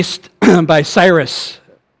by Cyrus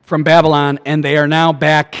from Babylon, and they are now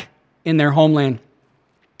back in their homeland.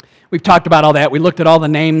 We've talked about all that. We looked at all the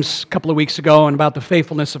names a couple of weeks ago and about the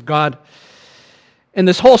faithfulness of God. And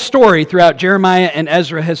this whole story throughout Jeremiah and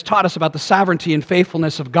Ezra has taught us about the sovereignty and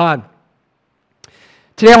faithfulness of God.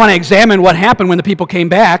 Today I want to examine what happened when the people came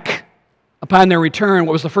back upon their return.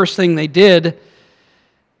 What was the first thing they did,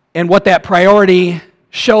 and what that priority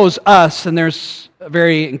shows us. And there's a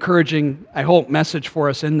very encouraging, I hope, message for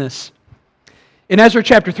us in this. In Ezra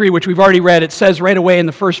chapter 3, which we've already read, it says right away in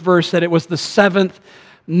the first verse that it was the 7th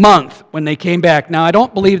month when they came back. Now, I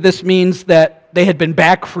don't believe this means that they had been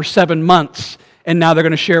back for 7 months and now they're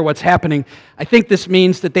going to share what's happening. I think this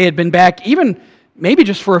means that they had been back even maybe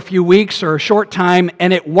just for a few weeks or a short time,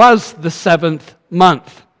 and it was the 7th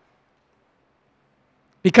month.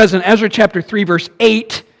 Because in Ezra chapter 3, verse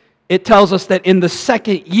 8, it tells us that in the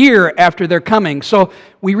second year after their coming. So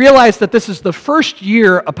we realize that this is the first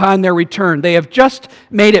year upon their return. They have just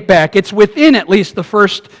made it back. It's within at least the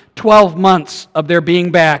first 12 months of their being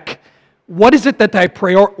back. What is it that they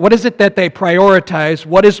prioritize?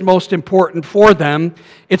 What is most important for them?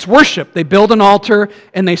 It's worship. They build an altar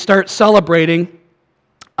and they start celebrating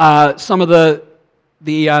some of the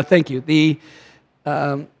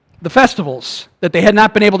festivals that they had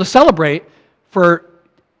not been able to celebrate for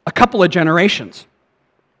a couple of generations.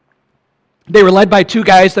 They were led by two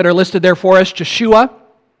guys that are listed there for us, Joshua,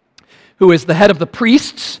 who is the head of the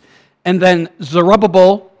priests, and then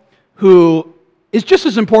Zerubbabel, who is just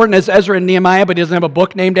as important as Ezra and Nehemiah, but he doesn't have a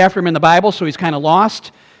book named after him in the Bible, so he's kind of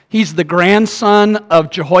lost. He's the grandson of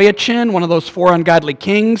Jehoiachin, one of those 4 ungodly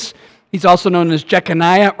kings. He's also known as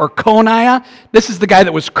Jeconiah or Coniah. This is the guy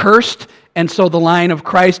that was cursed, and so the line of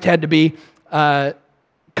Christ had to be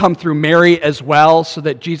come through Mary as well, so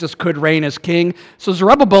that Jesus could reign as king. So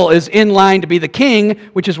Zerubbabel is in line to be the king,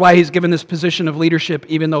 which is why he's given this position of leadership,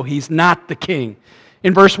 even though he's not the king.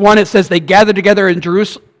 In verse 1, it says, they gathered together in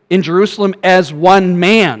Jerusalem as one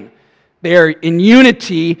man. They are in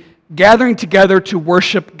unity, gathering together to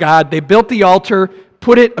worship God. They built the altar,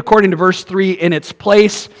 put it, according to verse 3, in its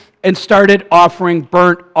place, and started offering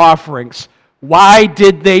burnt offerings. Why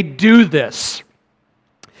did they do this?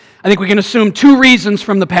 I think we can assume 2 reasons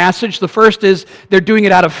from the passage. The first is they're doing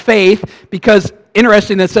it out of faith, because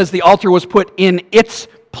interesting that it says the altar was put in its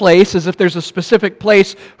place, as if there's a specific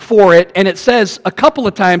place for it. And it says a couple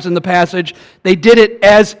of times in the passage, they did it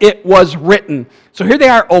as it was written. So here they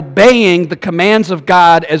are obeying the commands of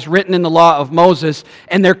God as written in the law of Moses,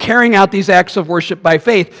 and they're carrying out these acts of worship by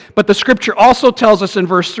faith. But the scripture also tells us in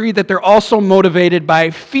verse 3 that they're also motivated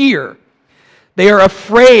by fear. They are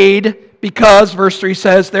afraid because, verse 3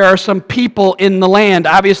 says, there are some people in the land.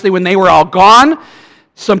 Obviously, when they were all gone,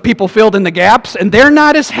 some people filled in the gaps, and they're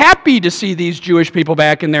not as happy to see these Jewish people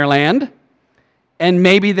back in their land. And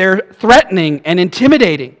maybe they're threatening and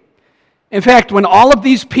intimidating. In fact, when all of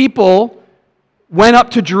these people went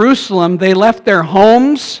up to Jerusalem, they left their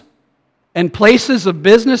homes and places of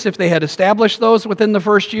business, if they had established those within the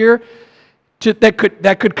first year,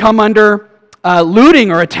 that could come under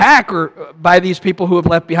looting or attack by these people who have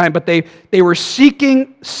left behind. But they were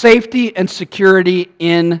seeking safety and security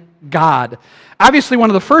in God. Obviously, one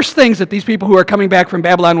of the first things that these people who are coming back from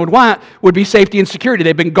Babylon would want would be safety and security.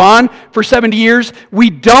 They've been gone for 70 years. We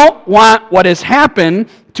don't want what has happened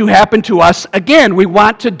to happen to us again. We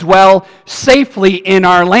want to dwell safely in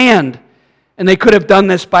our land. And they could have done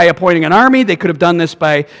this by appointing an army. They could have done this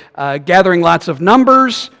by gathering lots of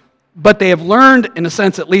numbers. But they have learned, in a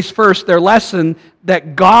sense, at least first, their lesson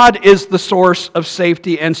that God is the source of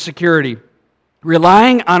safety and security.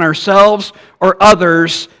 Relying on ourselves or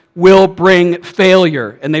others will bring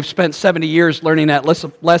failure. And they've spent 70 years learning that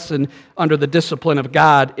lesson under the discipline of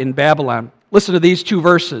God in Babylon. Listen to these 2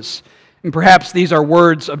 verses. And perhaps these are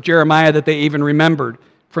words of Jeremiah that they even remembered.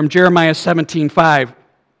 From Jeremiah 17:5.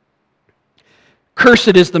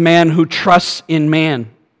 Cursed is the man who trusts in man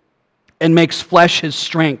and makes flesh his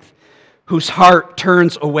strength, whose heart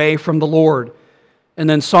turns away from the Lord. And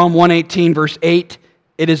then Psalm 118, verse 8.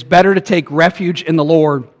 It is better to take refuge in the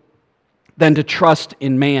Lord than to trust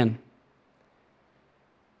in man.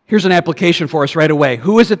 Here's an application for us right away.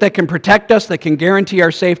 Who is it that can protect us, that can guarantee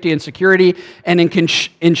our safety and security, and can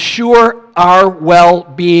ensure our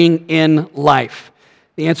well-being in life?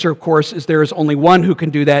 The answer, of course, is there is only one who can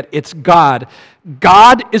do that. It's God.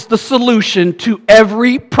 God is the solution to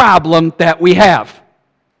every problem that we have.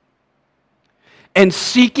 And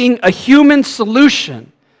seeking a human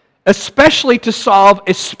solution, especially to solve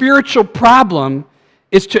a spiritual problem,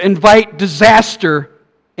 is to invite disaster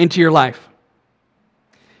into your life.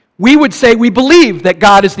 We would say we believe that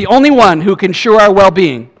God is the only one who can ensure our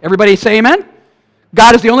well-being. Everybody say amen?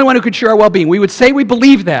 God is the only one who can ensure our well-being. We would say we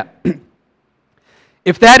believe that.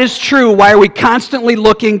 If that is true, why are we constantly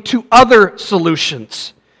looking to other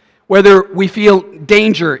solutions? Whether we feel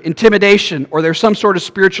danger, intimidation, or there's some sort of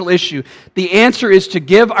spiritual issue, the answer is to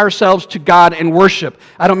give ourselves to God and worship.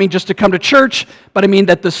 I don't mean just to come to church, but I mean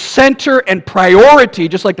that the center and priority,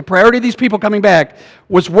 just like the priority of these people coming back,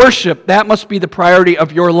 was worship. That must be the priority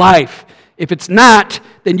of your life. If it's not,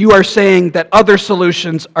 then you are saying that other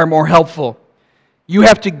solutions are more helpful. You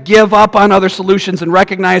have to give up on other solutions and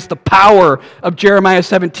recognize the power of Jeremiah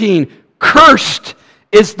 17. Cursed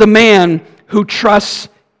is the man who trusts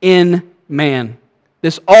in man.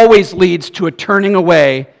 This always leads to a turning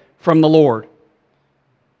away from the Lord.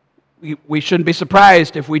 We shouldn't be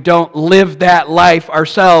surprised if we don't live that life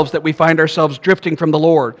ourselves, that we find ourselves drifting from the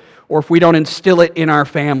Lord, or if we don't instill it in our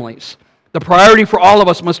families. The priority for all of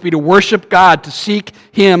us must be to worship God, to seek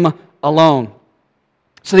Him alone.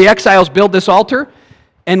 So the exiles build this altar,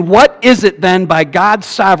 and what is it then by God's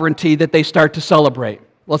sovereignty that they start to celebrate?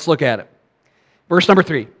 Let's look at it. Verse number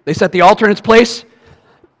 3. They set the altar in its place,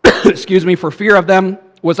 for fear of them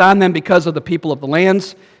was on them because of the people of the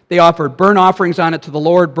lands. They offered burnt offerings on it to the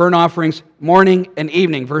Lord, burnt offerings morning and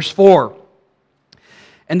evening. Verse 4.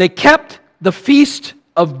 And they kept the feast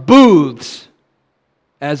of booths,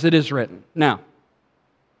 as it is written. Now,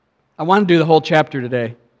 I want to do the whole chapter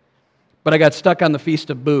today, but I got stuck on the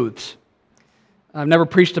Feast of Booths. I've never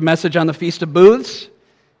preached a message on the Feast of Booths,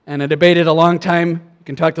 and I debated a long time. You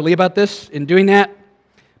can talk to Lee about this in doing that.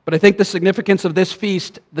 But I think the significance of this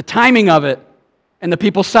feast, the timing of it, and the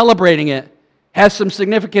people celebrating it, has some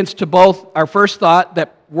significance to both our first thought,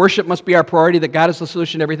 that worship must be our priority, that God is the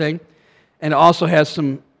solution to everything, and it also has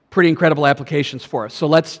some pretty incredible applications for us. So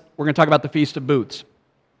we're going to talk about the Feast of Booths.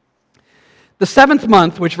 The 7th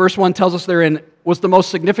month, which verse 1 tells us they're in, was the most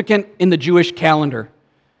significant in the Jewish calendar.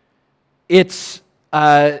 It's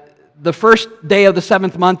the first day of the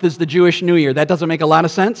 7th month is the Jewish New Year. That doesn't make a lot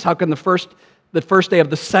of sense. How can the first day of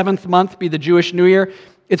the 7th month be the Jewish New Year?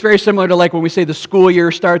 It's very similar to like when we say the school year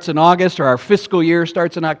starts in August or our fiscal year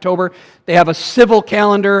starts in October. They have a civil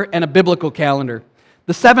calendar and a biblical calendar.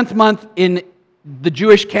 The 7th month in the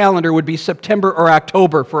Jewish calendar would be September or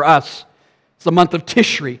October for us. It's the month of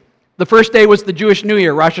Tishri. The first day was the Jewish New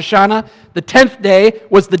Year, Rosh Hashanah. The 10th day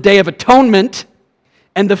was the Day of Atonement.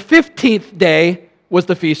 And the 15th day was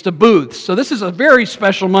the Feast of Booths. So this is a very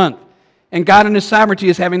special month. And God in His sovereignty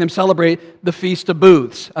is having them celebrate the Feast of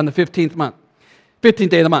Booths on the 15th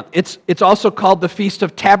day of the month. It's also called the Feast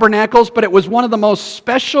of Tabernacles, but it was one of the most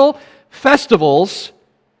special festivals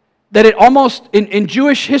that it almost, in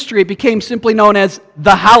Jewish history, it became simply known as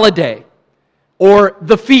the holiday or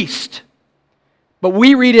the feast. But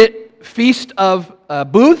we read it Feast of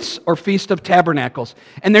Booths or Feast of Tabernacles.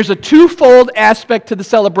 And there's a twofold aspect to the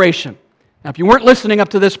celebration. Now, if you weren't listening up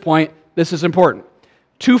to this point, this is important.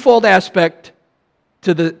 Twofold aspect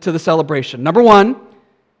to the celebration. Number one,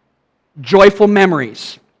 joyful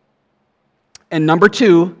memories. And number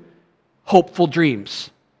two, hopeful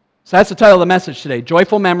dreams. So that's the title of the message today,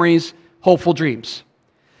 Joyful Memories, Hopeful Dreams.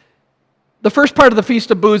 The first part of the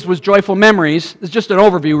Feast of Booths was joyful memories. It's just an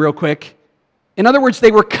overview real quick. In other words,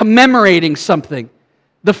 they were commemorating something.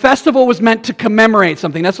 The festival was meant to commemorate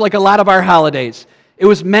something. That's like a lot of our holidays. It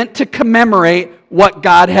was meant to commemorate what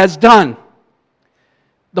God has done.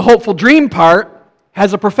 The hopeful dream part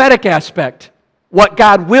has a prophetic aspect, what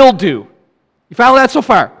God will do. You follow that so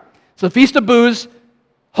far? So the Feast of Booths,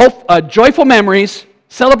 joyful memories,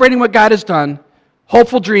 celebrating what God has done,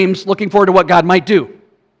 hopeful dreams, looking forward to what God might do.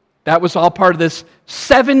 That was all part of this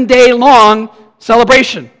 7-day-long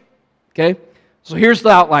celebration. Okay? So here's the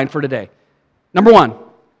outline for today. Number one,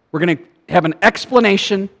 we're going to have an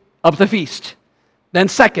explanation of the feast. Then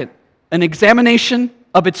second, an examination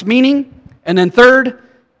of its meaning. And then third,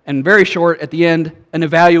 and very short at the end, an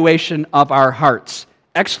evaluation of our hearts.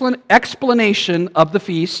 Explanation of the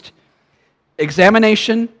feast,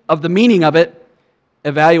 examination of the meaning of it,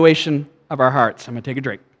 evaluation of our hearts. I'm going to take a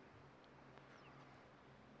drink.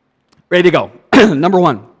 Ready to go. Number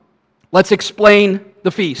one, let's explain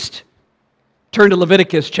the feast. Turn to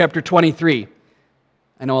Leviticus chapter 23.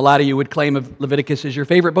 I know a lot of you would claim Leviticus is your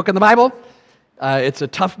favorite book in the Bible. It's a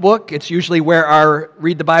tough book. It's usually where our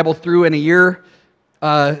read the Bible through in a year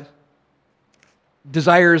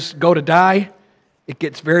desires go to die. It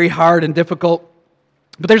gets very hard and difficult.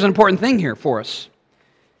 But there's an important thing here for us.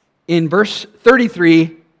 In verse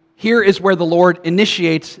 33, here is where the Lord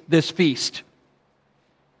initiates this feast.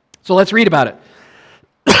 So let's read about it.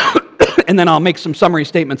 And then I'll make some summary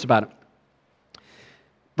statements about it.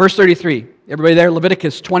 Verse 33, everybody there?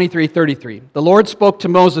 Leviticus 23:33. The Lord spoke to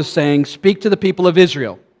Moses, saying, "Speak to the people of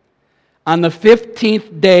Israel. On the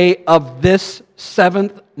 15th day of this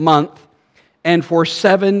 7th month, and for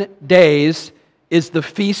 7 days, is the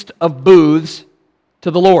Feast of Booths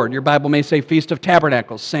to the Lord. Your Bible may say Feast of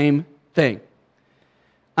Tabernacles, same thing.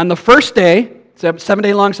 On the first day, it's a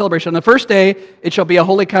 7-day-long celebration. On the first day, it shall be a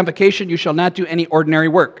holy convocation. You shall not do any ordinary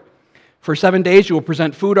work. For 7 days, you will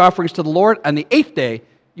present food offerings to the Lord. On the 8th day,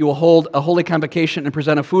 you will hold a holy convocation and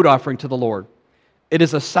present a food offering to the Lord. It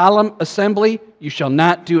is a solemn assembly. You shall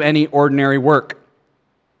not do any ordinary work.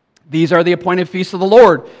 These are the appointed feasts of the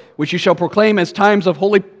Lord, which you shall proclaim as times of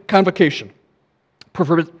holy convocation,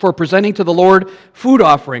 for presenting to the Lord food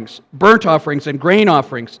offerings, burnt offerings, and grain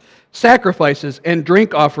offerings, sacrifices, and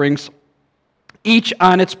drink offerings, each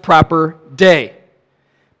on its proper day.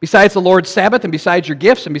 Besides the Lord's Sabbath, and besides your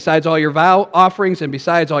gifts, and besides all your vow offerings, and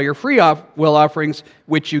besides all your free will offerings,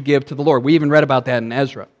 which you give to the Lord. We even read about that in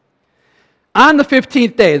Ezra. On the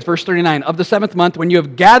 15th day, it's verse 39, of the 7th month, when you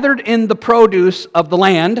have gathered in the produce of the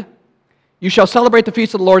land, you shall celebrate the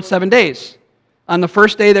feast of the Lord 7 days. On the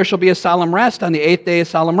first day there shall be a solemn rest. On the 8th day a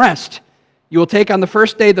solemn rest. You will take on the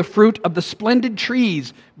first day the fruit of the splendid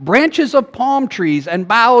trees, branches of palm trees, and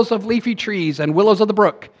boughs of leafy trees, and willows of the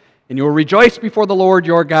brook. And you will rejoice before the Lord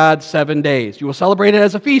your God 7 days. You will celebrate it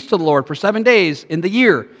as a feast to the Lord for 7 days in the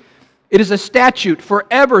year. It is a statute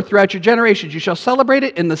forever throughout your generations. You shall celebrate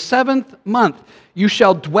it in the 7th month. You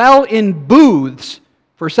shall dwell in booths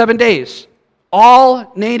for 7 days.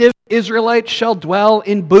 All native Israelites shall dwell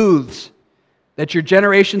in booths, that your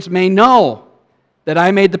generations may know that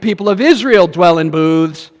I made the people of Israel dwell in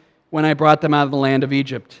booths when I brought them out of the land of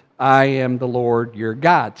Egypt. I am the Lord your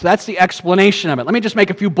God. So that's the explanation of it. Let me just make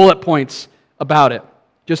a few bullet points about it,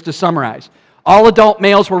 just to summarize. All adult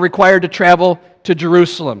males were required to travel to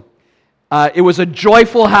Jerusalem. It was a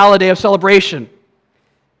joyful holiday of celebration.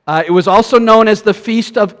 It was also known as the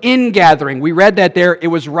Feast of Ingathering. We read that there. It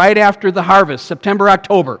was right after the harvest, September,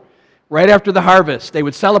 October. Right after the harvest, they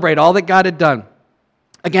would celebrate all that God had done.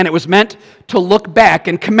 Again, it was meant to look back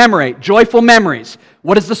and commemorate joyful memories.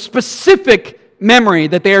 What is the specific memory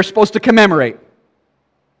that they are supposed to commemorate?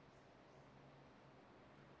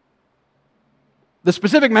 The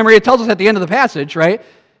specific memory, it tells us at the end of the passage, right?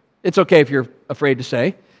 It's okay if you're afraid to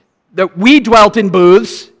say, that we dwelt in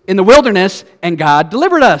booths in the wilderness and God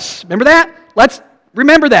delivered us. Remember that? Let's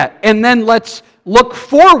remember that. And then let's look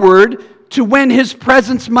forward to when His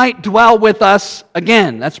presence might dwell with us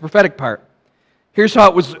again. That's the prophetic part. Here's how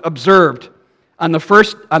it was observed. On the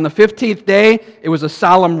 15th day, it was a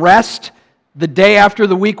solemn rest. The day after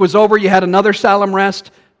the week was over, you had another solemn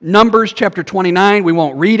rest. Numbers chapter 29, we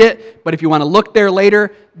won't read it, but if you want to look there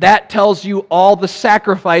later, that tells you all the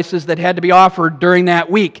sacrifices that had to be offered during that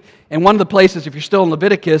week. And one of the places, if you're still in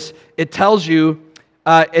Leviticus, it tells you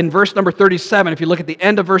in verse number 37, if you look at the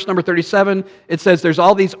end of verse number 37, it says there's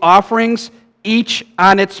all these offerings, each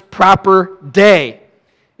on its proper day.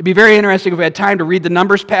 It'd be very interesting if we had time to read the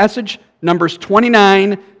Numbers passage, Numbers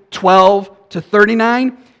 29, 12 to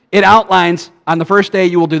 39. It outlines, on the first day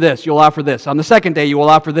you will do this, you'll offer this. On the second day you will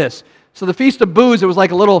offer this. So the Feast of Booths, it was like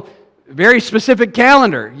a little very specific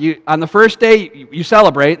calendar. On the first day you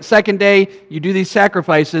celebrate, the second day you do these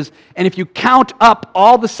sacrifices, and if you count up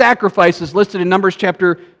all the sacrifices listed in Numbers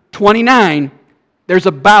chapter 29, there's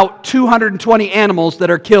about 220 animals that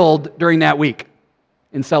are killed during that week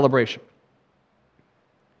in celebration.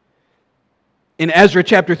 In Ezra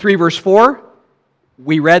chapter 3, verse 4,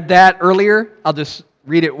 we read that earlier. I'll just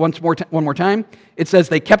read it one more time. It says,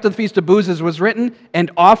 they kept the Feast of Booths as was written, and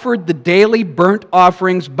offered the daily burnt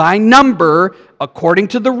offerings by number, according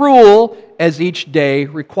to the rule, as each day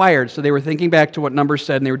required. So they were thinking back to what Numbers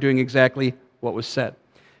said, and they were doing exactly what was said.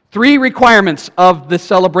 3 requirements of the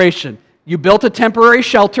celebration. You built a temporary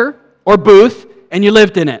shelter or booth, and you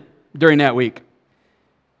lived in it during that week.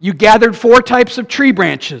 You gathered 4 types of tree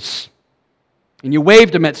branches, and you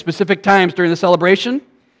waved them at specific times during the celebration.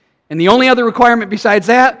 And the only other requirement besides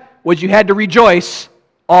that was you had to rejoice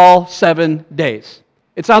all 7 days.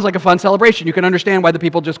 It sounds like a fun celebration. You can understand why the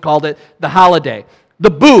people just called it the holiday. The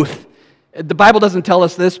booth. The Bible doesn't tell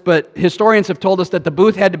us this, but historians have told us that the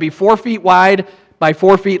booth had to be 4 feet wide by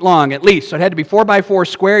 4 feet long at least. So it had to be 4 by 4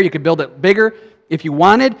 square. You could build it bigger if you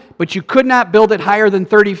wanted, but you could not build it higher than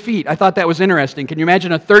 30 feet. I thought that was interesting. Can you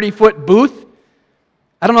imagine a 30-foot booth?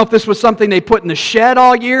 I don't know if this was something they put in the shed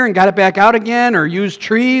all year and got it back out again, or used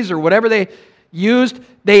trees or whatever they used.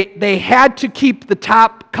 They had to keep the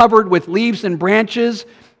top covered with leaves and branches,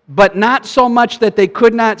 but not so much that they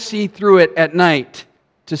could not see through it at night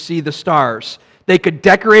to see the stars. They could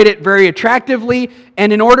decorate it very attractively,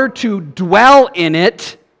 and in order to dwell in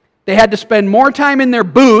it, they had to spend more time in their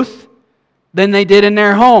booth than they did in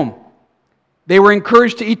their home. They were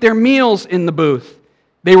encouraged to eat their meals in the booth.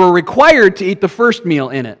 They were required to eat the first meal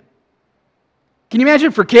in it. Can you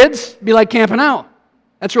imagine for kids? It'd be like camping out.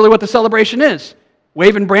 That's really what the celebration is.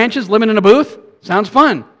 Waving branches, living in a booth, sounds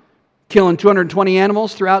fun. Killing 220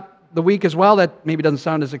 animals throughout the week as well, that maybe doesn't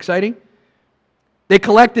sound as exciting. They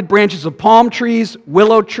collected branches of palm trees,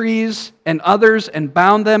 willow trees, and others, and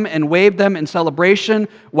bound them and waved them in celebration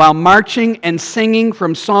while marching and singing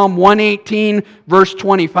from Psalm 118, verse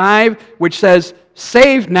 25, which says,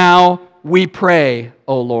 "Save now, we pray,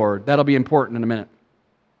 O Lord." That'll be important in a minute.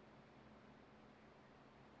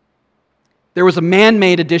 There was a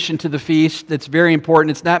man-made addition to the feast that's very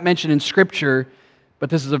important. It's not mentioned in Scripture, but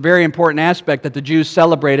this is a very important aspect that the Jews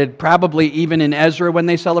celebrated, probably even in Ezra when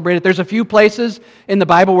they celebrated. There's a few places in the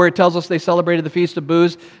Bible where it tells us they celebrated the Feast of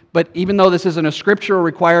Booths, but even though this isn't a scriptural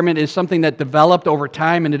requirement, it is something that developed over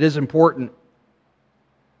time, and it is important.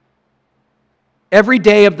 Every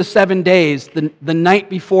day of the 7 days, the night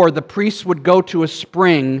before, the priests would go to a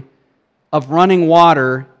spring of running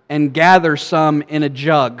water and gather some in a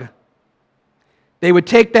jug. They would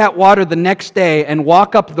take that water the next day and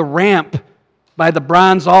walk up the ramp by the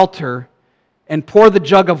bronze altar and pour the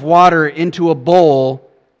jug of water into a bowl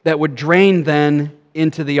that would drain then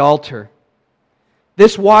into the altar.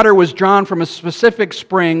 This water was drawn from a specific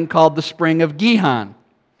spring called the Spring of Gihon.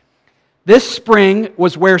 This spring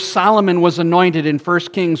was where Solomon was anointed in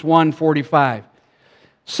 1 Kings 1:45.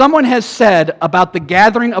 Someone has said about the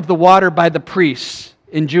gathering of the water by the priests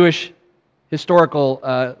in Jewish historical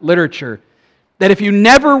literature that if you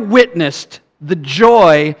never witnessed the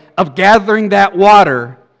joy of gathering that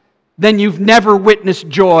water, then you've never witnessed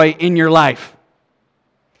joy in your life.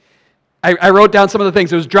 I wrote down some of the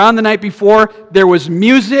things. It was drawn the night before. There was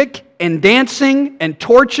music and dancing and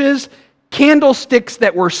torches, candlesticks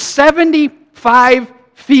that were 75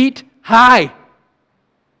 feet high.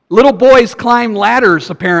 Little boys climbed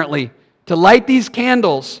ladders, apparently, to light these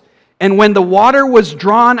candles. And when the water was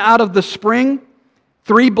drawn out of the spring,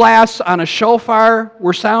 3 blasts on a shofar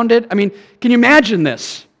were sounded. I mean, can you imagine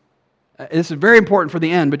this? This is very important for the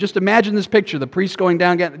end, but just imagine this picture, the priests going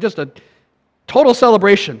down, just a total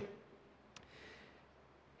celebration.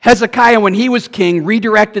 Hezekiah, when he was king,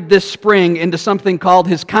 redirected this spring into something called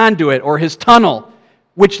his conduit or his tunnel,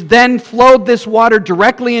 which then flowed this water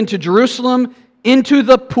directly into Jerusalem, into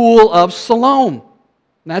the pool of Siloam.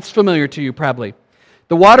 That's familiar to you probably.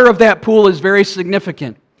 The water of that pool is very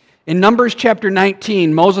significant. In Numbers chapter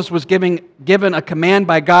 19, Moses was given a command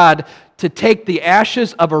by God to take the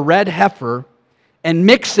ashes of a red heifer and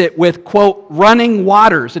mix it with, quote, running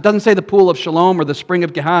waters. It doesn't say the pool of Siloam or the spring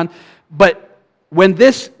of Gihon, but when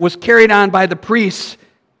this was carried on by the priests,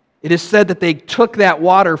 it is said that they took that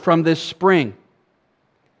water from this spring.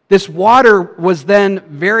 This water was then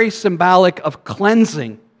very symbolic of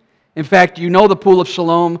cleansing. In fact, you know the pool of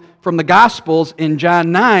Siloam from the Gospels in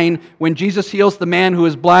John 9 when Jesus heals the man who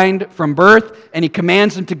is blind from birth and he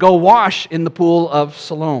commands him to go wash in the pool of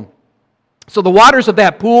Siloam. So the waters of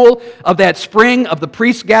that pool, of that spring, of the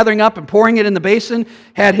priests gathering up and pouring it in the basin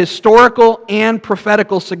had historical and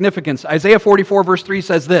prophetical significance. Isaiah 44 verse 3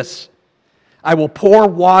 says this, "I will pour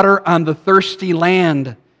water on the thirsty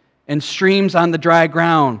land and streams on the dry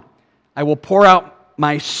ground. I will pour out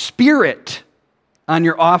my spirit on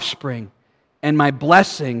your offspring, and my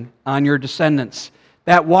blessing on your descendants."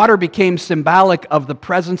 That water became symbolic of the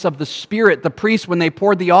presence of the Spirit. The priests, when they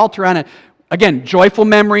poured the altar on it, again, joyful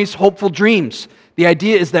memories, hopeful dreams. The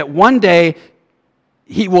idea is that one day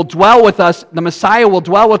He will dwell with us, the Messiah will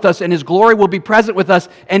dwell with us, and His glory will be present with us,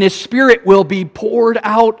 and His Spirit will be poured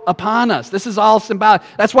out upon us. This is all symbolic.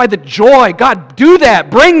 That's why the joy, God, do that,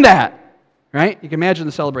 bring that. Right? You can imagine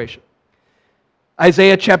the celebration.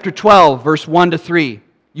 Isaiah chapter 12, verse 1 to 3.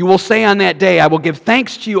 "You will say on that day, I will give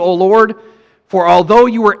thanks to you, O Lord, for although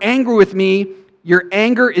you were angry with me, your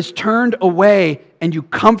anger is turned away, and you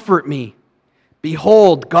comfort me.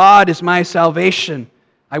 Behold, God is my salvation.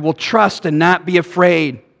 I will trust and not be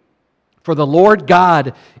afraid. For the Lord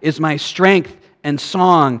God is my strength and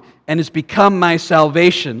song, and has become my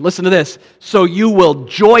salvation." Listen to this. "So you will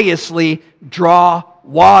joyously draw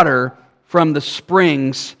water from the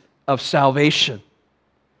springs of salvation."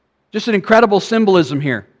 Just an incredible symbolism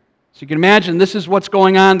here. So you can imagine this is what's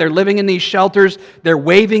going on. They're living in these shelters. They're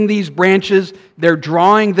waving these branches. They're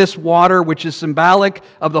drawing this water, which is symbolic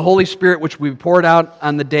of the Holy Spirit, which will be poured out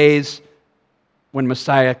on the days when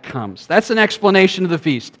Messiah comes. That's an explanation of the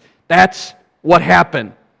feast. That's what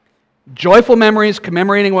happened. Joyful memories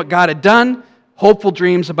commemorating what God had done. Hopeful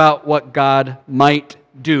dreams about what God might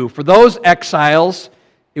do. For those exiles,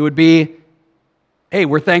 it would be, hey,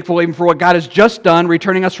 we're thankful even for what God has just done,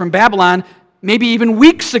 returning us from Babylon, maybe even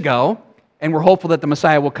weeks ago, and we're hopeful that the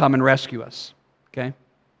Messiah will come and rescue us. Okay?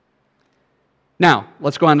 Now,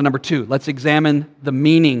 let's go on to number 2. Let's examine the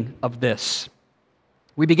meaning of this.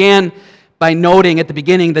 We began by noting at the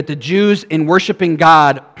beginning that the Jews, in worshiping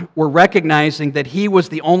God, were recognizing that He was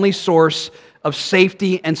the only source of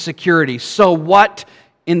safety and security. So what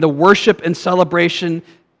in the worship and celebration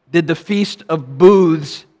did the Feast of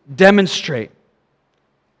Booths demonstrate?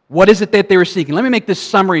 What is it that they were seeking? Let me make this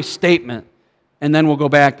summary statement, and then we'll go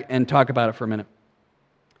back and talk about it for a minute.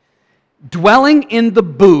 Dwelling in the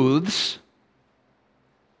booths,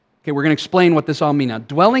 okay, we're going to explain what this all means now.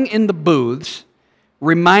 Dwelling in the booths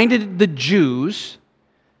reminded the Jews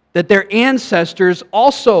that their ancestors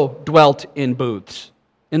also dwelt in booths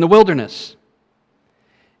in the wilderness.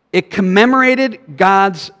 It commemorated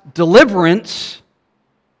God's deliverance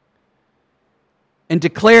and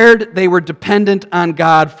declared they were dependent on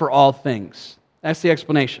God for all things. That's the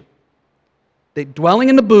explanation. Dwelling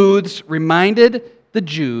in the booths reminded the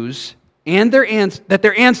Jews and that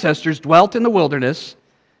their ancestors dwelt in the wilderness,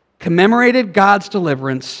 commemorated God's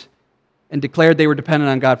deliverance, and declared they were dependent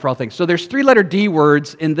on God for all things. So there's 3-letter D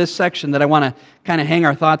words in this section that I want to kind of hang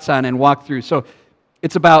our thoughts on and walk through. So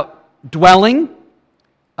it's about dwelling,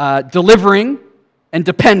 delivering, and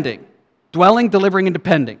depending. Dwelling, delivering, and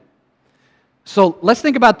depending. So let's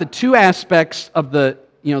think about the 2 aspects of the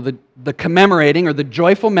commemorating or the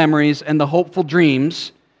joyful memories and the hopeful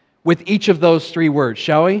dreams with each of those 3 words,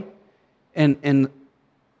 shall we? And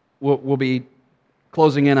we'll be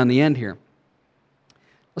closing in on the end here.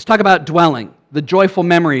 Let's talk about dwelling, the joyful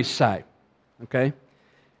memories side, okay?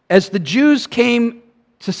 As the Jews came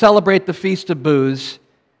to celebrate the Feast of Booths,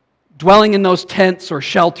 dwelling in those tents or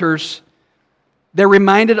shelters, they're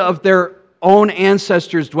reminded of their own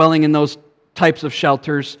ancestors dwelling in those types of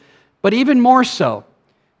shelters, but even more so,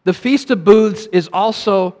 the Feast of Booths is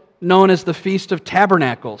also known as the Feast of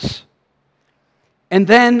Tabernacles. And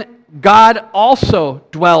then God also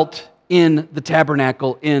dwelt in the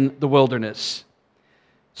tabernacle in the wilderness.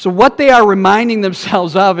 So what they are reminding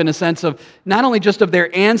themselves of, in a sense of not only just of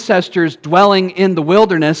their ancestors dwelling in the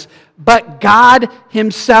wilderness, but God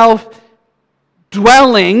Himself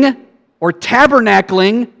dwelling or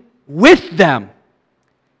tabernacling with them.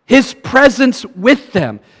 His presence with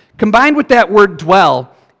them. Combined with that word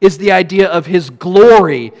dwell is the idea of His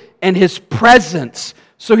glory and His presence.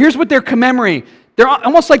 So here's what they're commemorating. They're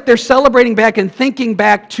almost like they're celebrating back and thinking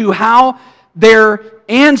back to how their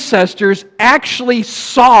ancestors actually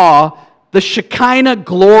saw the Shekinah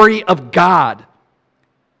glory of God.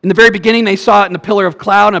 In the very beginning, they saw it in a pillar of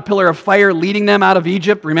cloud and a pillar of fire leading them out of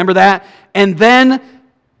Egypt. Remember that? And then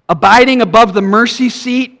abiding above the mercy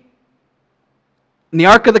seat in the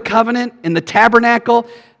Ark of the Covenant, in the tabernacle,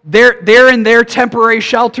 they're in their temporary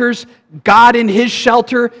shelters, God in His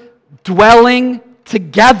shelter, dwelling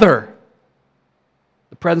together.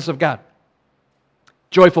 The presence of God.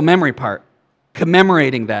 Joyful memory part,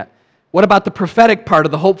 commemorating that. What about the prophetic part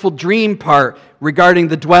of the hopeful dream part regarding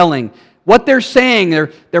the dwelling? What they're saying,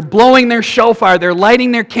 they're blowing their shofar, they're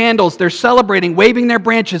lighting their candles, they're celebrating, waving their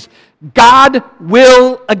branches. God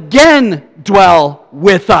will again dwell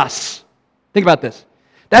with us. Think about this.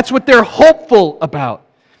 That's what they're hopeful about.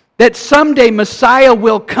 That someday Messiah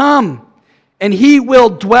will come and He will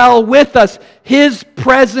dwell with us. His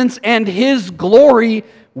presence and His glory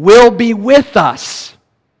will be with us.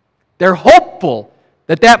 They're hopeful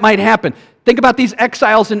that that might happen. Think about these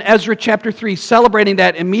exiles in Ezra chapter 3, celebrating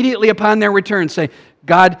that immediately upon their return. Say,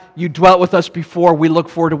 God, you dwelt with us before. We look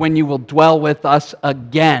forward to when you will dwell with us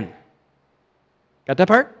again. Got that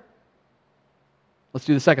part? Let's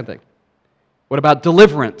do the second thing. What about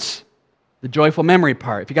deliverance? The joyful memory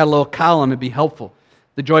part. If you got a little column, it'd be helpful.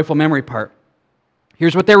 The joyful memory part.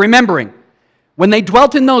 Here's what they're remembering. When they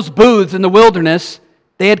dwelt in those booths in the wilderness,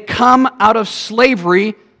 they had come out of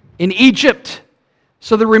slavery in Egypt.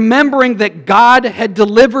 So they're remembering that God had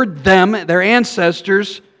delivered them, their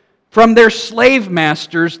ancestors, from their slave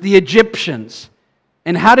masters, the Egyptians.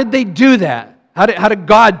 And how did they do that? How did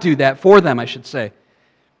God do that for them, I should say?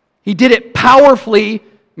 He did it powerfully,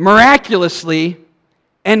 miraculously,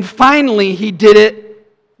 and finally He did it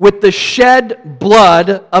with the shed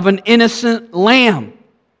blood of an innocent lamb.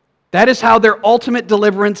 That is how their ultimate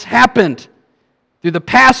deliverance happened, through the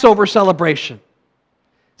Passover celebration.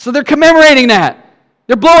 So they're commemorating that.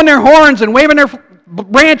 They're blowing their horns and waving their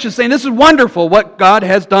branches, saying, this is wonderful what God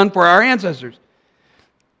has done for our ancestors.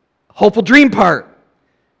 Hopeful dream part.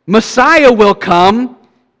 Messiah will come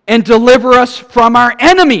and deliver us from our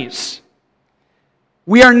enemies.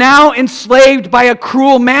 We are now enslaved by a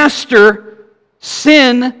cruel master,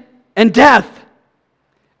 sin and death.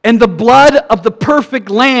 And the blood of the perfect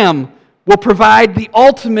Lamb will provide the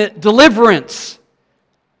ultimate deliverance.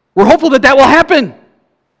 We're hopeful that that will happen.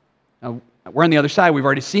 Now, we're on the other side. We've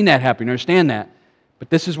already seen that happen. You understand that. But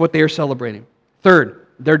this is what they are celebrating. Third,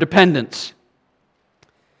 their dependence.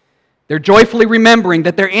 They're joyfully remembering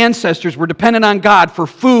that their ancestors were dependent on God for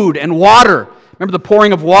food and water. Remember the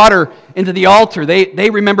pouring of water into the altar. They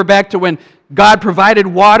remember back to when God provided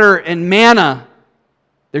water and manna.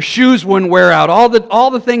 Their shoes wouldn't wear out. All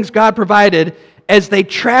the things God provided as they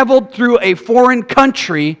traveled through a foreign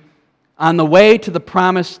country on the way to the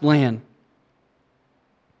promised land.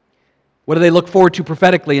 What do they look forward to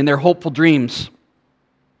prophetically in their hopeful dreams?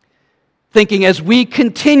 Thinking, as we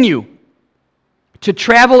continue to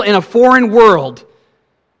travel in a foreign world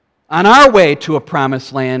on our way to a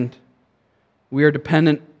promised land, we are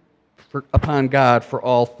dependent upon God for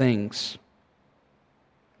all things.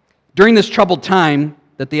 During this troubled time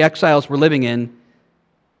that the exiles were living in,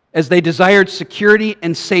 as they desired security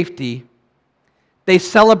and safety, they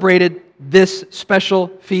celebrated this special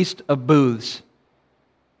Feast of Booths,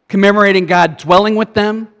 commemorating God dwelling with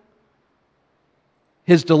them,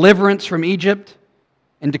 His deliverance from Egypt,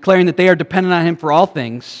 and declaring that they are dependent on Him for all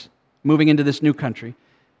things, moving into this new country.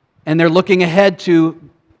 And they're looking ahead to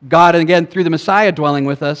God, and again, through the Messiah dwelling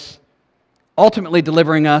with us, ultimately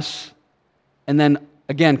delivering us, and then,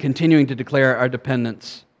 again, continuing to declare our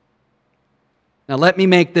dependence. Now, let me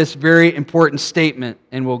make this very important statement,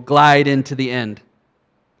 and we'll glide into the end.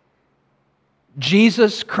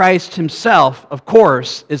 Jesus Christ Himself, of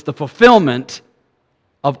course, is the fulfillment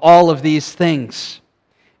of all of these things.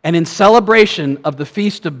 And in celebration of the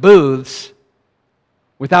Feast of Booths,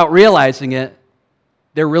 without realizing it,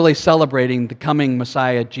 they're really celebrating the coming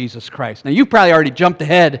Messiah, Jesus Christ. Now, you've probably already jumped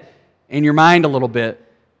ahead in your mind a little bit.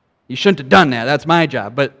 You shouldn't have done that. That's my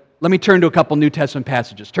job. But let me turn to a couple New Testament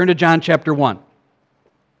passages. Turn to John chapter 1.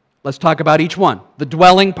 Let's talk about each one. The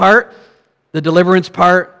dwelling part, the deliverance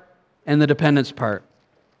part, and the dependence part.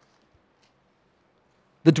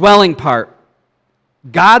 The dwelling part.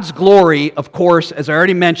 God's glory, of course, as I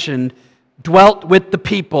already mentioned, dwelt with the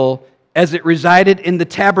people as it resided in the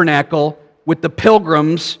tabernacle with the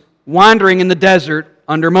pilgrims wandering in the desert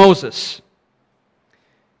under Moses.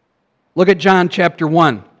 Look at John chapter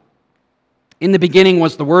 1. In the beginning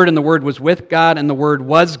was the Word, and the Word was with God, and the Word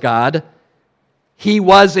was God. He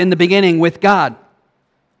was in the beginning with God.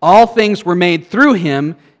 All things were made through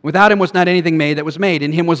Him. Without Him was not anything made that was made.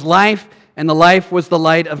 In Him was life, and the life was the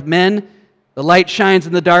light of men. The light shines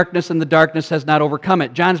in the darkness, and the darkness has not overcome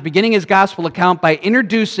it. John's beginning his gospel account by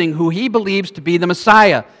introducing who he believes to be the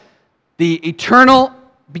Messiah, the eternal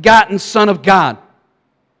begotten Son of God.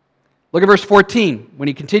 Look at verse 14 when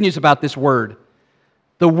he continues about this Word.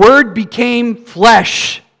 The Word became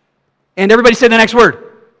flesh. And everybody say the next word.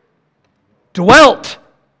 Dwelt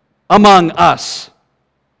among us.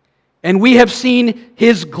 And we have seen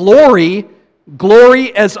His glory,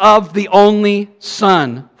 glory as of the only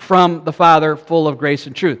Son from the Father, full of grace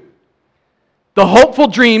and truth. The hopeful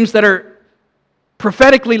dreams that are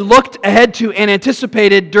prophetically looked ahead to and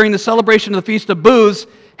anticipated during the celebration of the Feast of Booths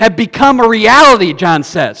have become a reality, John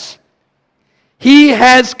says. He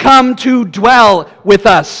has come to dwell with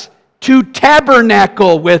us, to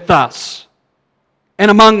tabernacle with us and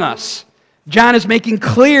among us. John is making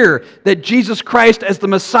clear that Jesus Christ as the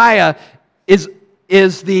Messiah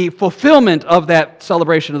is the fulfillment of that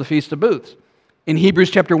celebration of the Feast of Booths. In Hebrews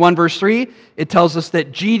chapter 1, verse 3, it tells us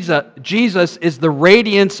that Jesus is the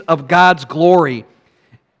radiance of God's glory.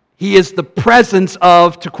 He is the presence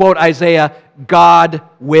of, to quote Isaiah, God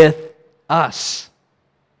with us.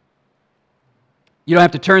 You don't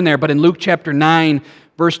have to turn there, but in Luke chapter 9,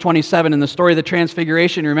 verse 27, in the story of the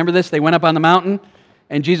Transfiguration, you remember this? They went up on the mountain,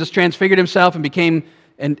 and Jesus transfigured Himself and became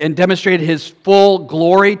and demonstrated His full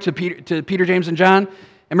glory to Peter, James, and John.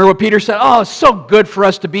 And remember what Peter said? Oh, it's so good for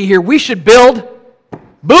us to be here. We should build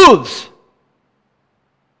booths.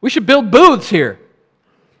 We should build booths here.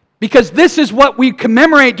 Because this is what we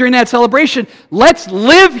commemorate during that celebration. Let's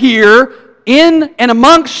live here in and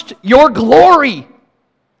amongst your glory.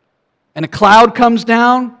 And a cloud comes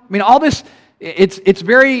down. I mean, all this, it's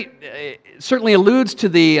very, certainly alludes to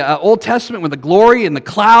the Old Testament with the glory and the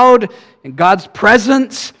cloud and God's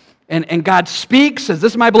presence. And God speaks, says,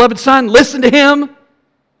 this is my beloved Son, listen to Him.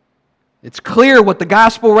 It's clear what the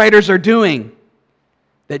gospel writers are doing.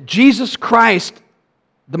 That Jesus Christ,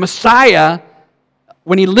 the Messiah,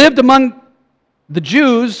 when He lived among the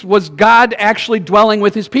Jews, was God actually dwelling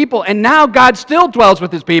with His people. And now God still dwells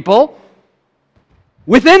with His people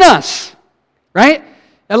within us. Right?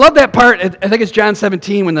 I love that part. I think it's John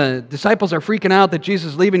 17 when the disciples are freaking out that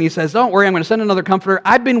Jesus is leaving. He says, don't worry, I'm going to send another comforter.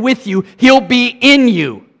 I've been with you. He'll be in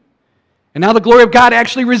you. And now the glory of God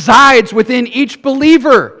actually resides within each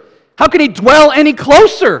believer. How can he dwell any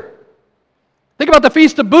closer? Think about the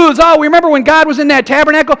Feast of Booths. Oh, we remember when God was in that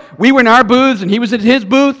tabernacle? We were in our booths and he was in his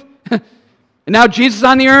booth. And now Jesus is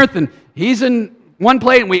on the earth and he's in one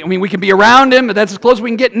place. And we can be around him, but that's as close as we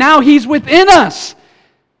can get. Now he's within us.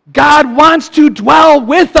 God wants to dwell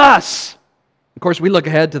with us. Of course, we look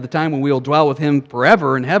ahead to the time when we will dwell with him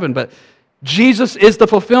forever in heaven, but Jesus is the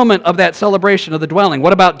fulfillment of that celebration of the dwelling.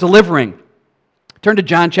 What about delivering? Turn to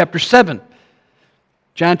John chapter 7.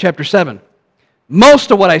 John chapter 7. Most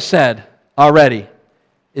of what I said already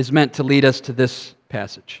is meant to lead us to this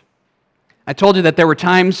passage. I told you that there were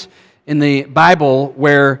times in the Bible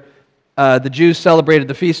where the Jews celebrated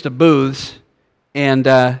the Feast of Booths, and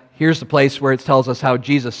here's the place where it tells us how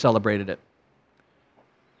Jesus celebrated it.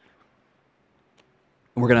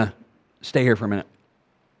 We're going to stay here for a minute.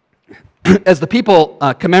 As the people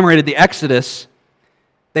commemorated the Exodus,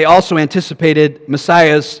 they also anticipated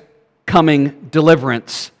Messiah's coming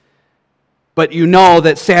deliverance. But you know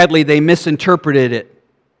that sadly they misinterpreted it.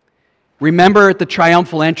 Remember at the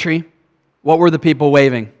triumphal entry, what were the people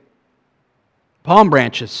waving? Palm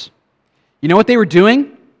branches. You know what they were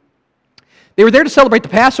doing? They were there to celebrate the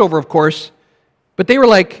Passover, of course, but they were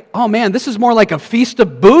like, oh man, this is more like a Feast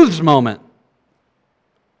of Booths moment.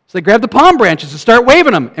 So they grabbed the palm branches and start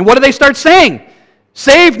waving them. And what do they start saying?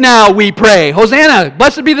 Save now, we pray. Hosanna,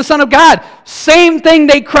 blessed be the Son of God. Same thing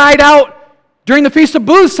they cried out during the Feast of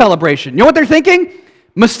Booths celebration. You know what they're thinking?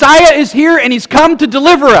 Messiah is here and he's come to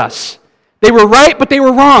deliver us. They were right, but they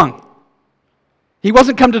were wrong. He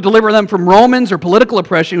wasn't come to deliver them from Romans or political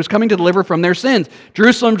oppression. He was coming to deliver from their sins.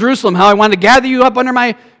 Jerusalem, Jerusalem, how I wanted to gather you up under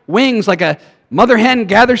my wings like a mother hen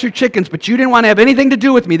gathers her chickens, but you didn't want to have anything to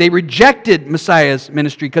do with me. They rejected Messiah's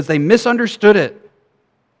ministry because they misunderstood it.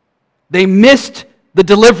 They missed the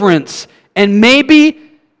deliverance. And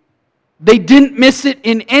maybe they didn't miss it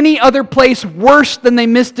in any other place worse than they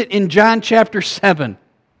missed it in John chapter 7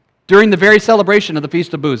 during the very celebration of the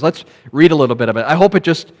Feast of Booths. Let's read a little bit of it. I hope it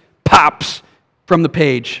just pops from the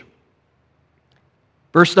page.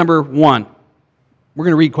 Verse number 1. We're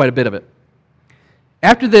going to read quite a bit of it.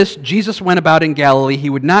 After this, Jesus went about in Galilee. He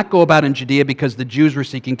would not go about in Judea because the Jews were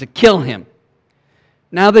seeking to kill him.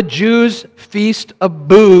 Now the Jews' Feast of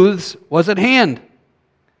Booths was at hand.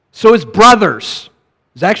 So his brothers,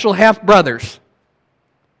 his actual half-brothers,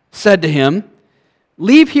 said to him,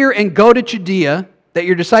 leave here and go to Judea, that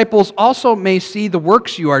your disciples also may see the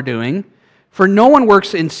works you are doing. For no one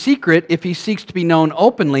works in secret if he seeks to be known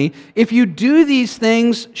openly. If you do these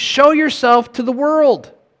things, show yourself to the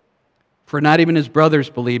world. For not even his brothers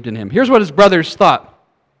believed in him. Here's what his brothers thought.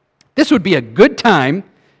 This would be a good time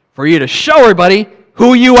for you to show everybody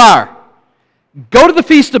who you are. Go to the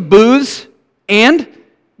Feast of Booths and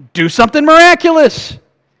do something miraculous.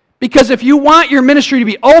 Because if you want your ministry to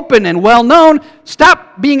be open and well known,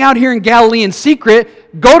 stop being out here in Galilee in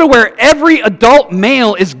secret. Go to where every adult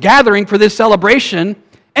male is gathering for this celebration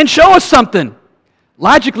and show us something.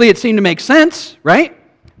 Logically, it seemed to make sense, right?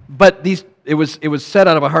 But it was said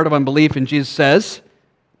out of a heart of unbelief, and Jesus says,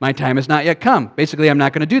 my time has not yet come. Basically, I'm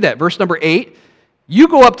not going to do that. Verse number 8, you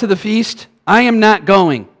go up to the feast, I am not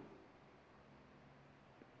going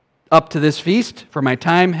up to this feast, for my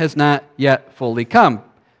time has not yet fully come.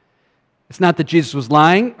 It's not that Jesus was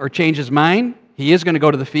lying or changed his mind. He is going to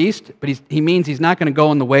go to the feast, but he means he's not going to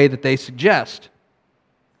go in the way that they suggest.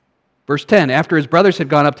 Verse 10, after his brothers had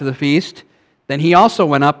gone up to the feast, then he also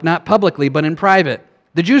went up, not publicly, but in private.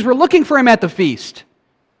 The Jews were looking for him at the feast.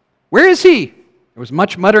 Where is he? There was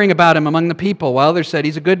much muttering about him among the people, while others said,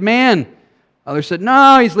 he's a good man. Others said,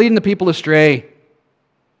 no, he's leading the people astray.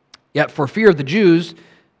 Yet for fear of the Jews,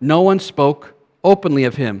 no one spoke openly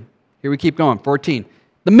of him. Here we keep going, 14.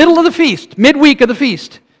 The middle of the feast, midweek of the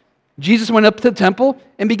feast, Jesus went up to the temple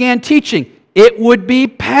and began teaching. It would be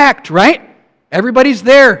packed, right? Everybody's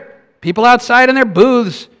there. People outside in their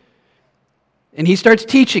booths. And he starts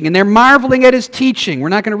teaching, and they're marveling at his teaching. We're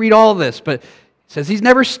not going to read all of this, but it says he's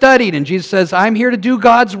never studied, and Jesus says, I'm here to do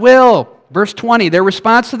God's will. Verse 20, their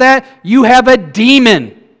response to that, you have a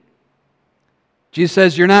demon. Jesus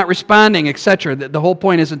says, you're not responding, etc. The whole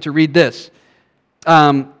point isn't to read this.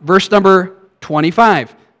 Verse number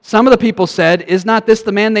 25. Some of the people said, is not this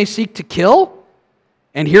the man they seek to kill?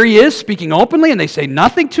 And here he is speaking openly, and they say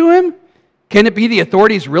nothing to him? Can it be the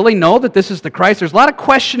authorities really know that this is the Christ? There's a lot of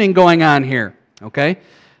questioning going on here. Okay?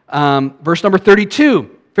 Verse number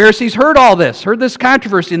 32. Pharisees heard all this, heard this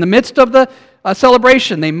controversy in the midst of the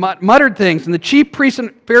celebration. They muttered things, and the chief priests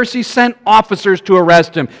and Pharisees sent officers to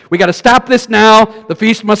arrest him. We got to stop this now. The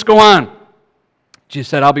feast must go on. Jesus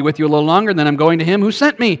said, I'll be with you a little longer, and then I'm going to him who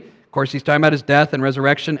sent me. Of course, he's talking about his death and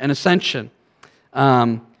resurrection and ascension.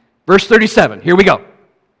 Verse 37, here we go.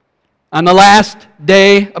 On the last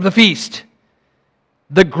day of the feast,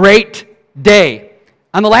 the great day.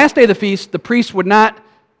 On the last day of the feast, the priests would not,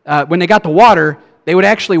 when they got the water, they would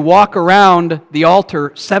actually walk around the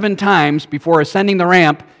altar 7 times before ascending the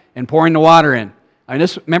ramp and pouring the water in.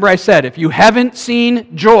 Remember I said, if you haven't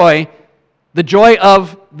seen joy, the joy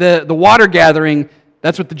of the water gathering,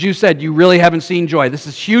 that's what the Jews said, you really haven't seen joy. This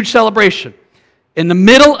is huge celebration. In the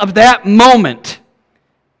middle of that moment,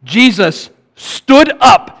 Jesus stood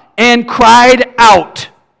up and cried out.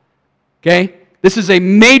 Okay? This is a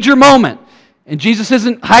major moment. And Jesus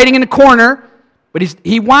isn't hiding in a corner, but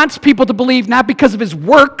he wants people to believe not because of his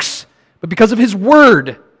works, but because of his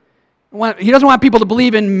word. He doesn't want people to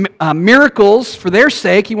believe in miracles for their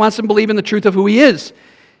sake. He wants them to believe in the truth of who he is.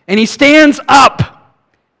 And he stands up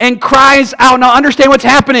and cries out. Now understand what's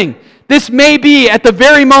happening. This may be at the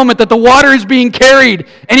very moment that the water is being carried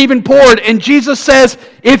and even poured. And Jesus says,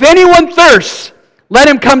 if anyone thirsts, let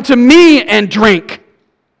him come to me and drink.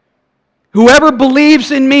 Whoever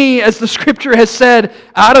believes in me, as the scripture has said,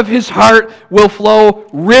 out of his heart will flow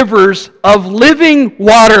rivers of living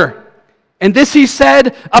water. And this he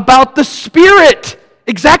said about the Spirit.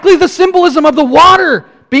 Exactly the symbolism of the water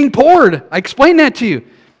being poured. I explained that to you.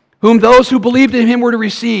 Whom those who believed in him were to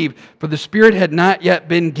receive, for the Spirit had not yet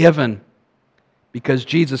been given, because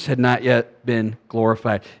Jesus had not yet been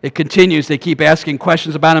glorified. It continues. They keep asking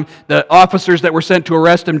questions about him. The officers that were sent to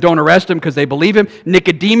arrest him don't arrest him because they believe him.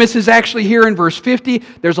 Nicodemus is actually here in verse 50.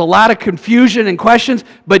 There's a lot of confusion and questions,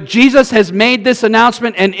 but Jesus has made this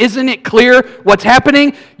announcement, and isn't it clear what's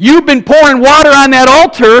happening? You've been pouring water on that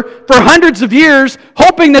altar for hundreds of years,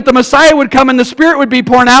 hoping that the Messiah would come and the Spirit would be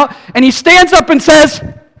poured out, and he stands up and says,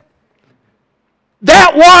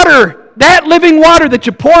 that water, that living water that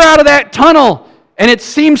you pour out of that tunnel, and it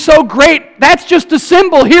seems so great, that's just a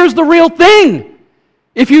symbol. Here's the real thing.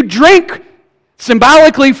 If you drink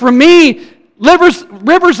symbolically from me,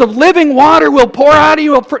 rivers of living water will pour out of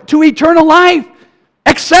you to eternal life.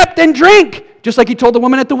 Accept and drink, just like he told the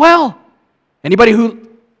woman at the well. Anybody who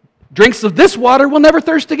drinks of this water will never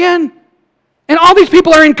thirst again. And all these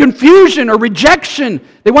people are in confusion or rejection.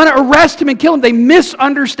 They want to arrest him and kill him. They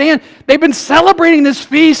misunderstand. They've been celebrating this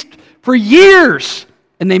feast for years,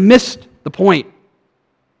 and they missed the point.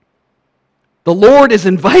 The Lord is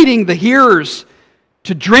inviting the hearers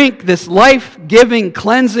to drink this life-giving,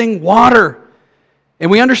 cleansing water. And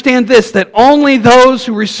we understand this, that only those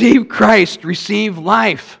who receive Christ receive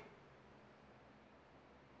life.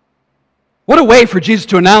 What a way for Jesus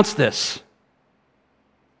to announce this.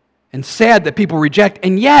 And sad that people reject.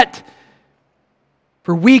 And yet,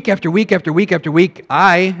 for week after week after week after week,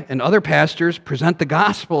 I and other pastors present the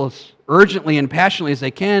gospel as urgently and passionately as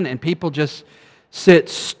they can, and people just sit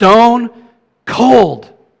stone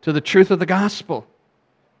cold to the truth of the gospel.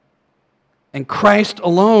 And Christ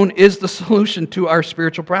alone is the solution to our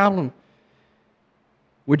spiritual problem.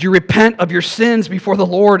 Would you repent of your sins before the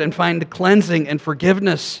Lord and find cleansing and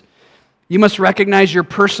forgiveness? You must recognize your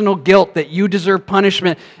personal guilt, that you deserve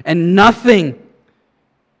punishment, and nothing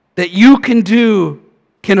that you can do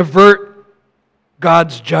can avert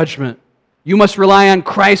God's judgment. You must rely on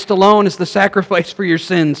Christ alone as the sacrifice for your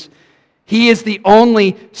sins. He is the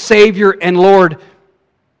only Savior and Lord.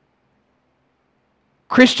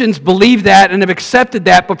 Christians believe that and have accepted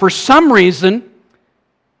that, but for some reason,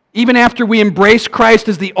 even after we embrace Christ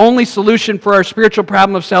as the only solution for our spiritual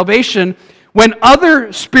problem of salvation, when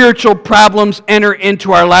other spiritual problems enter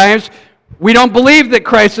into our lives, we don't believe that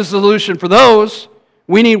Christ is the solution for those.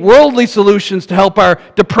 We need worldly solutions to help our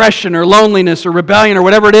depression or loneliness or rebellion or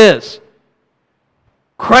whatever it is.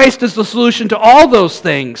 Christ is the solution to all those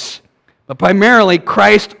things, but primarily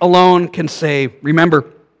Christ alone can save.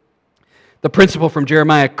 Remember the principle from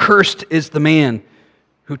Jeremiah, cursed is the man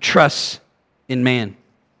who trusts in man.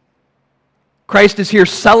 Christ is here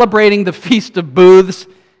celebrating the Feast of Booths,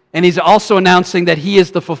 and he's also announcing that he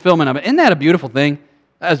is the fulfillment of it. Isn't that a beautiful thing?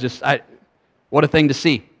 That was just, what a thing to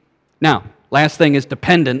see. Now, last thing is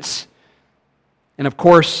dependence. And of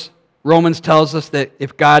course, Romans tells us that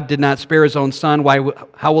if God did not spare his own Son,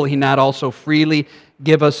 how will he not also freely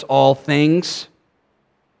give us all things?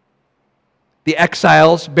 The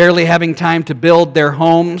exiles, barely having time to build their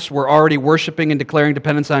homes, were already worshiping and declaring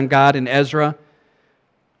dependence on God in Ezra.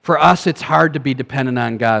 For us, it's hard to be dependent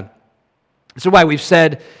on God. This is why we've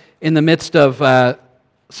said, in the midst of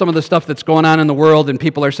some of the stuff that's going on in the world, and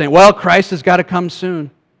people are saying, well, Christ has got to come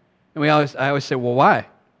soon. And I always say, well, why?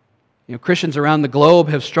 You know, Christians around the globe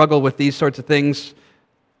have struggled with these sorts of things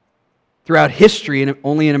throughout history, and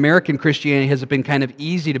only in American Christianity has it been kind of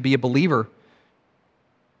easy to be a believer.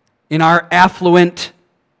 in our affluent,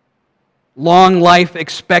 long life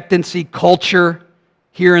expectancy culture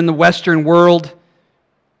here in the Western world,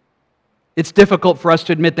 it's difficult for us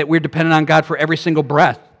to admit that we're dependent on God for every single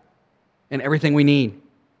breath and everything we need.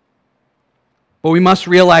 But we must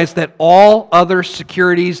realize that all other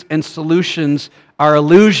securities and solutions are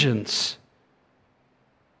illusions.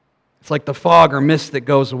 It's like the fog or mist that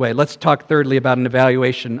goes away. Let's talk thirdly about an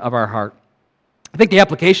evaluation of our heart. I think the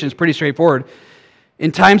application is pretty straightforward.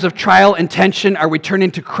 In times of trial and tension, are we turning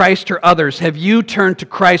to Christ or others? Have you turned to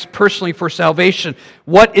Christ personally for salvation?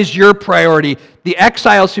 What is your priority? The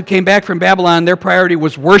exiles who came back from Babylon, their priority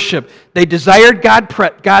was worship. They desired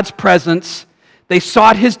God's presence, they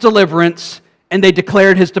sought His deliverance, and they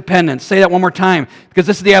declared His dependence. Say that one more time, because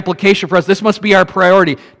this is the application for us. This must be our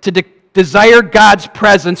priority, to desire God's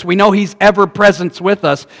presence. We know He's ever present with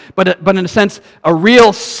us, but in a sense, a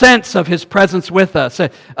real sense of His presence with us,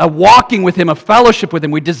 a walking with Him, a fellowship with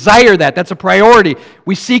Him. We desire that. That's a priority.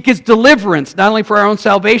 We seek His deliverance, not only for our own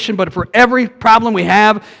salvation, but for every problem we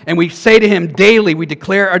have, and we say to Him daily, we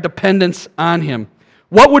declare our dependence on Him.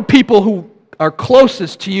 What would people who are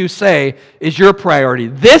closest to you say is your priority?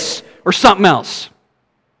 This or something else?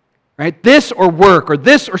 Right? This or work, or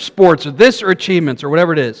this or sports, or this or achievements, or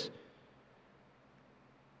whatever it is.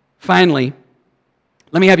 Finally,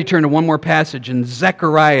 let me have you turn to one more passage in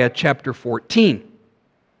Zechariah chapter 14.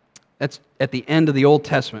 That's at the end of the Old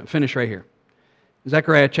Testament. Finish right here.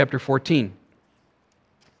 Zechariah chapter 14.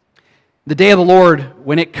 The day of the Lord,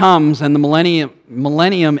 when it comes and the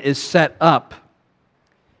millennium is set up,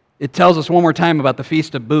 it tells us one more time about the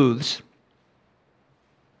Feast of Booths.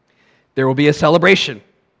 There will be a celebration.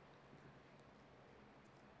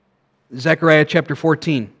 Zechariah chapter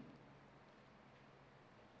 14.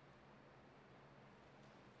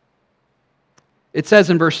 It says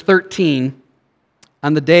in verse 13,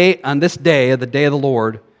 on this day, the day of the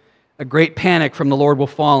Lord, a great panic from the Lord will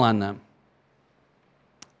fall on them.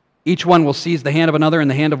 Each one will seize the hand of another,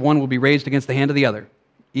 and the hand of one will be raised against the hand of the other.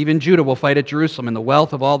 Even Judah will fight at Jerusalem, and the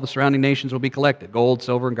wealth of all the surrounding nations will be collected, gold,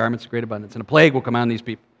 silver, and garments of great abundance. And a plague will come on these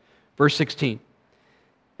people. Verse 16,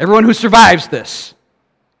 everyone who survives this,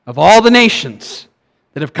 of all the nations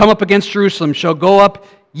that have come up against Jerusalem, shall go up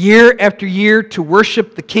year after year to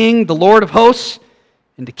worship the King, the Lord of hosts,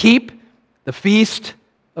 and to keep the Feast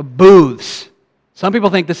of Booths. Some people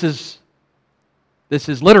think this is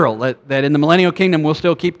literal, that in the millennial kingdom we'll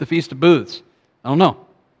still keep the Feast of Booths. I don't know.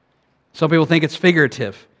 Some people think it's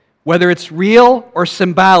figurative. Whether it's real or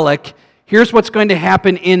symbolic, here's what's going to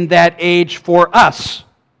happen in that age for us.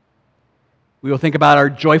 We will think about our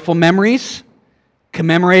joyful memories,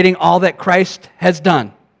 commemorating all that Christ has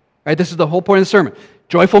done. Right? This is the whole point of the sermon.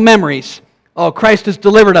 Joyful memories. Oh, Christ has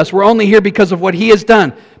delivered us. We're only here because of what He has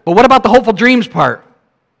done. But what about the hopeful dreams part?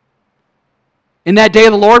 In that day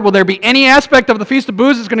of the Lord, will there be any aspect of the Feast of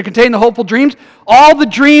Booths that's going to contain the hopeful dreams? All the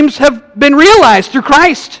dreams have been realized through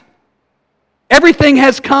Christ. Everything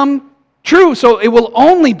has come true. So it will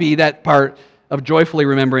only be that part of joyfully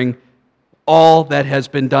remembering all that has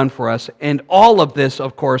been done for us. And all of this,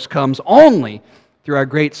 of course, comes only through our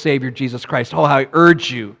great Savior, Jesus Christ. Oh, how I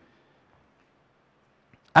urge you.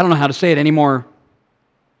 I don't know how to say it any more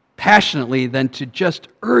passionately than to just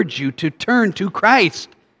urge you to turn to Christ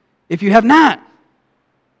if you have not.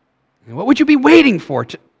 What would you be waiting for?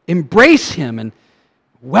 To embrace Him and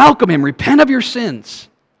welcome Him, repent of your sins.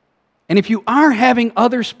 And if you are having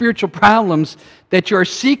other spiritual problems that you are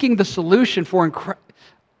seeking the solution for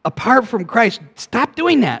apart from Christ, stop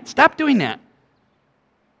doing that. Stop doing that.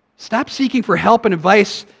 Stop seeking for help and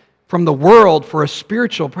advice from the world for a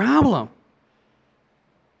spiritual problem.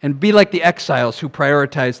 And be like the exiles who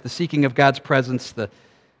prioritize the seeking of God's presence, the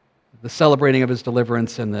celebrating of His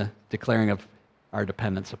deliverance, and the declaring of our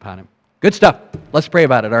dependence upon Him. Good stuff. Let's pray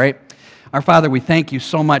about it, all right? Our Father, we thank You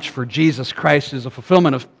so much for Jesus Christ as a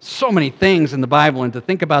fulfillment of so many things in the Bible, and to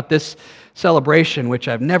think about this celebration, which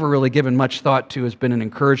I've never really given much thought to, has been an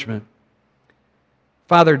encouragement.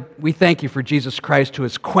 Father, we thank You for Jesus Christ, who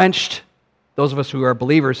has quenched, those of us who are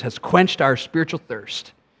believers, has quenched our spiritual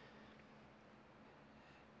thirst.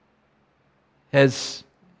 Has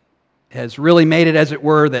really made it, as it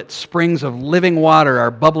were, that springs of living water are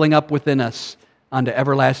bubbling up within us unto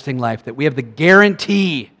everlasting life, that we have the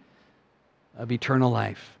guarantee of eternal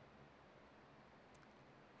life.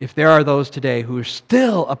 If there are those today who are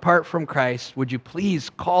still apart from Christ, would You please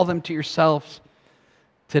call them to Yourselves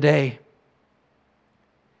today?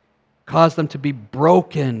 Cause them to be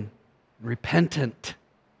broken, repentant.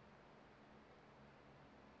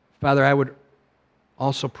 Father, I would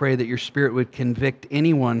also pray that Your Spirit would convict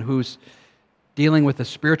anyone who's dealing with a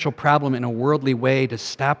spiritual problem in a worldly way, to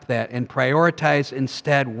stop that and prioritize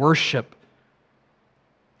instead worship.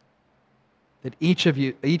 That each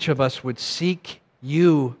of us would seek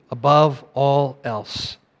you above all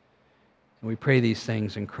else. And we pray these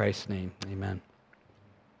things in Christ's name. Amen.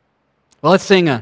 Well, let's sing a